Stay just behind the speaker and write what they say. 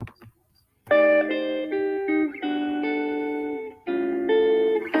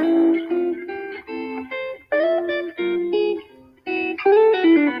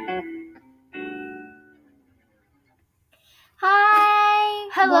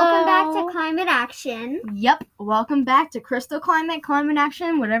to Climate Action. Yep, welcome back to Crystal Climate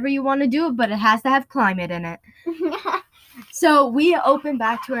Action, whatever you want to do, but it has to have climate in it. So we open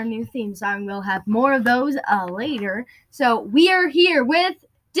back to our new theme song. We'll have more of those later. So we are here with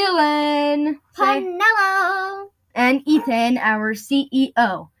Dylan, Hello, and Ethan, our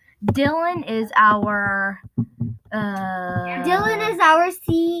CEO. Dylan is our Dylan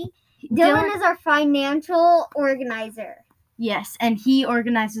is our financial organizer. Yes, and he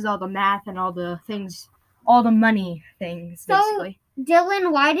organizes all the math and all the things, all the money things, basically. So,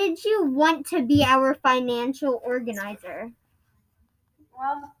 Dylan, why did you want to be our financial organizer?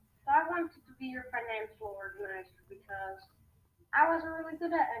 Well, I wanted to be your financial organizer because I wasn't really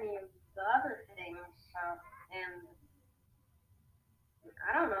good at any of the other things. And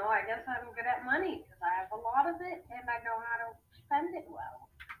I don't know, I guess I'm good at money because I have a lot of it and I know how to spend it well.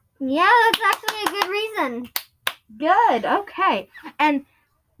 Yeah, that's actually a good reason. Good, okay. And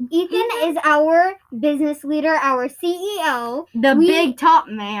Ethan is our business leader, our CEO. The big top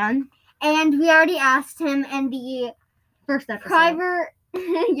man. And we already asked him in the first episode.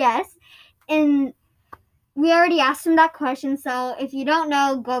 Yes. And we already asked him that question. So if you don't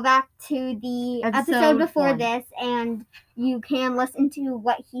know, go back to the episode before this and you can listen to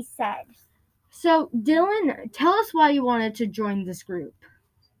what he said. So, Dylan, tell us why you wanted to join this group.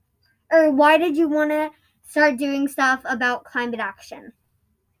 Or why did you want to start doing stuff about climate action?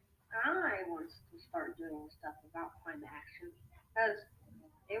 I wanted to start doing stuff about climate action because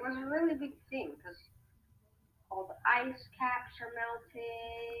it was a really big thing because all the ice caps are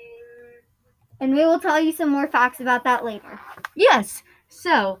melting. And we will tell you some more facts about that later. Yes,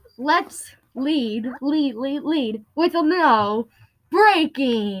 so let's lead with a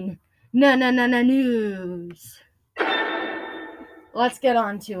breaking news. Let's get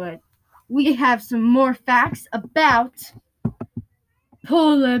on to it. We have some more facts about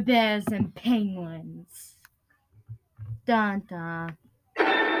polar bears and penguins. Dun dun.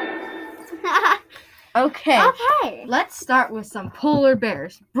 Okay. Let's start with some polar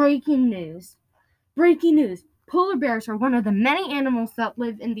bears. Breaking news. Polar bears are one of the many animals that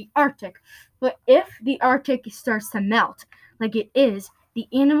live in the Arctic. But if the Arctic starts to melt, like it is, the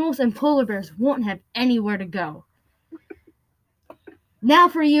animals and polar bears won't have anywhere to go. Now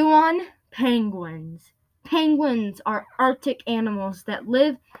for you on penguins. Penguins are Arctic animals that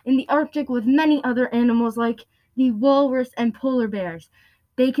live in the Arctic with many other animals like the walrus and polar bears.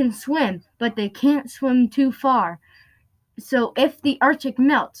 They can swim, but they can't swim too far. So if the Arctic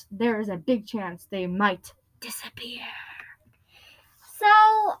melts, there is a big chance they might disappear.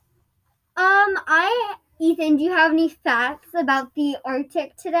 So, Ethan, do you have any facts about the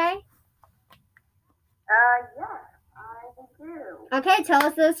Arctic today? Yeah, I do. Okay, tell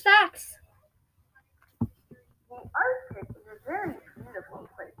us those facts. The Arctic is a very beautiful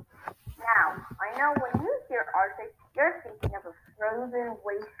place. Now, I know when you hear Arctic, you're thinking of a frozen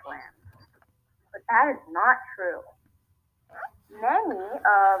wasteland. But that is not true.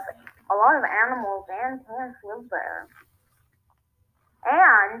 A lot of animals and plants live there.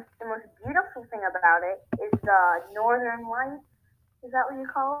 And the most beautiful thing about it is the Northern Lights. Is that what you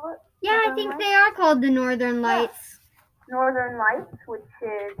call it? Yeah, I think they are called the Northern Lights. Yeah. Northern Lights, which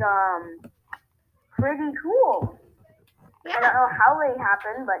is pretty cool. Yeah. I don't know how they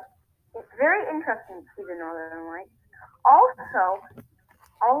happen, but it's very interesting to see the Northern Lights. Also,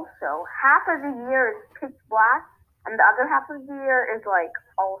 half of the year is pitch black, and the other half of the year is like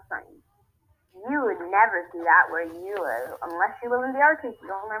all sunny. You would never see that where you live. Unless you live in the Arctic,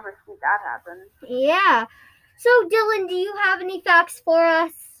 you'll never see that happen. Yeah. So, Dylan, do you have any facts for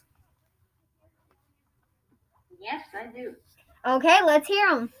us? Yes, I do. Okay, let's hear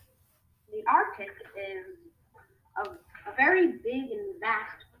them. The Arctic is a very big and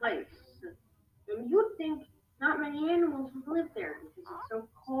vast place. And you would think not many animals would live there because it's so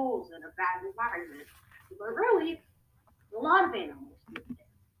cold and a bad environment. But really, a lot of animals live there.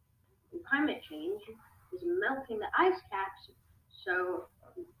 And climate change is melting the ice caps, so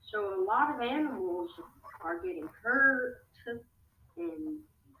a lot of animals are getting hurt and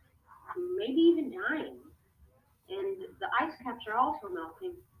maybe even dying. And the ice caps are also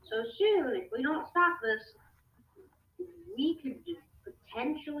melting. So soon, if we don't stop this, we could just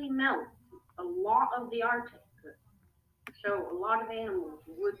potentially melt a lot of the Arctic. So a lot of animals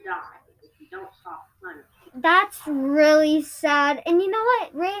would die if we don't stop climate change. That's really sad. And you know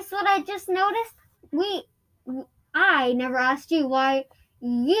what, Race, what I just noticed? I never asked you why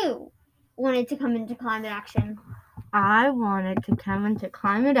you wanted to come into climate action. I wanted to come into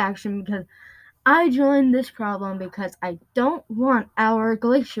climate action because I joined this problem because I don't want our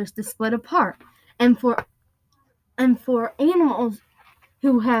glaciers to split apart. And for animals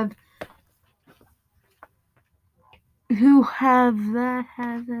who have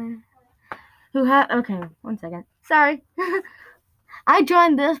Okay, 1 second. Sorry. I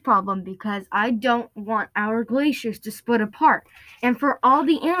joined this problem because I don't want our glaciers to split apart, and for all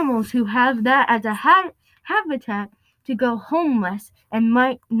the animals who have that as a habitat to go homeless and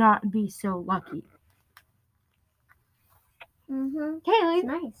might not be so lucky. Kaylee,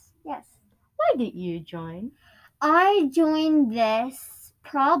 Nice. Yes. why did you join? I joined this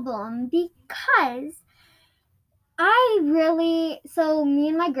problem because me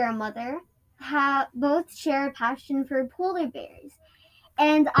and my grandmother both share a passion for polar bears.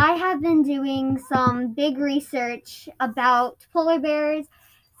 And I have been doing some big research about polar bears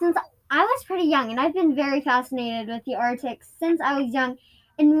since I was pretty young, and I've been very fascinated with the Arctic since I was young.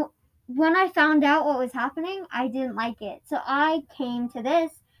 And when I found out what was happening, I didn't like it. So I came to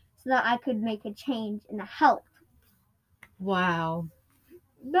this so that I could make a change and help. Wow.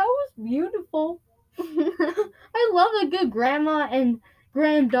 That was beautiful. I love a good grandma and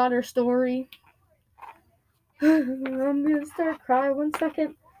granddaughter story. I'm gonna start crying 1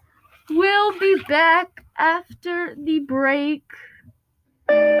 second. We'll be back after the break.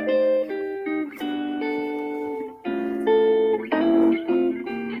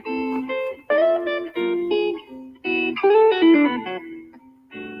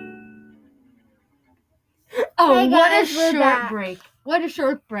 Oh, Hey what guys, a we're short back. break. What a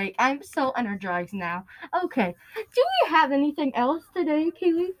short break. I'm so energized now. Okay. Do we have anything else today,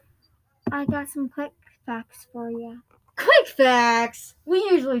 Kaylee? I got some quick facts for you. Quick facts! We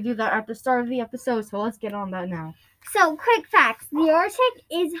usually do that at the start of the episode, so let's get on that now. So, quick facts. The Arctic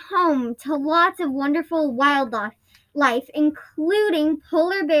is home to lots of wonderful wildlife, including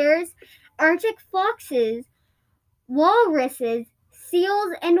polar bears, Arctic foxes, walruses,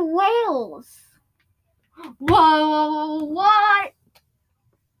 seals, and whales. Whoa, what?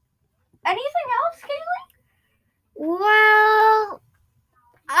 Anything else, Kaylee? Well,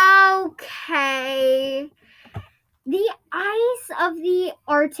 okay. The ice of the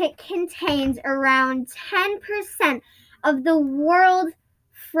Arctic contains around 10% of the world's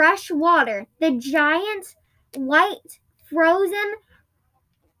fresh water. The giant white frozen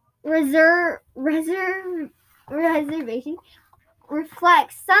reservation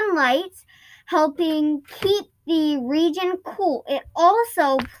reflects sunlight, helping keep the region cool. It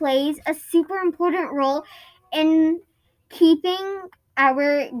also plays a super important role in keeping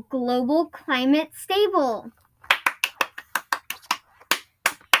our global climate stable.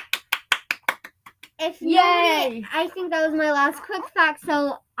 Yay! I think that was my last quick fact,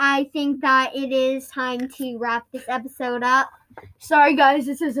 so I think that it is time to wrap this episode up. Sorry guys,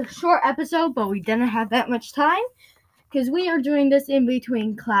 this is a short episode, but we didn't have that much time because we are doing this in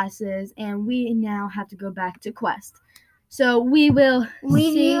between classes and we now have to go back to Quest. So we will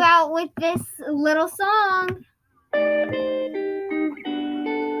leave you out with this little song.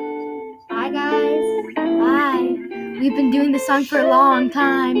 Bye guys. Bye. We've been doing this song for a long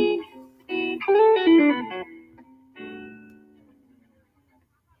time.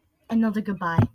 Another goodbye.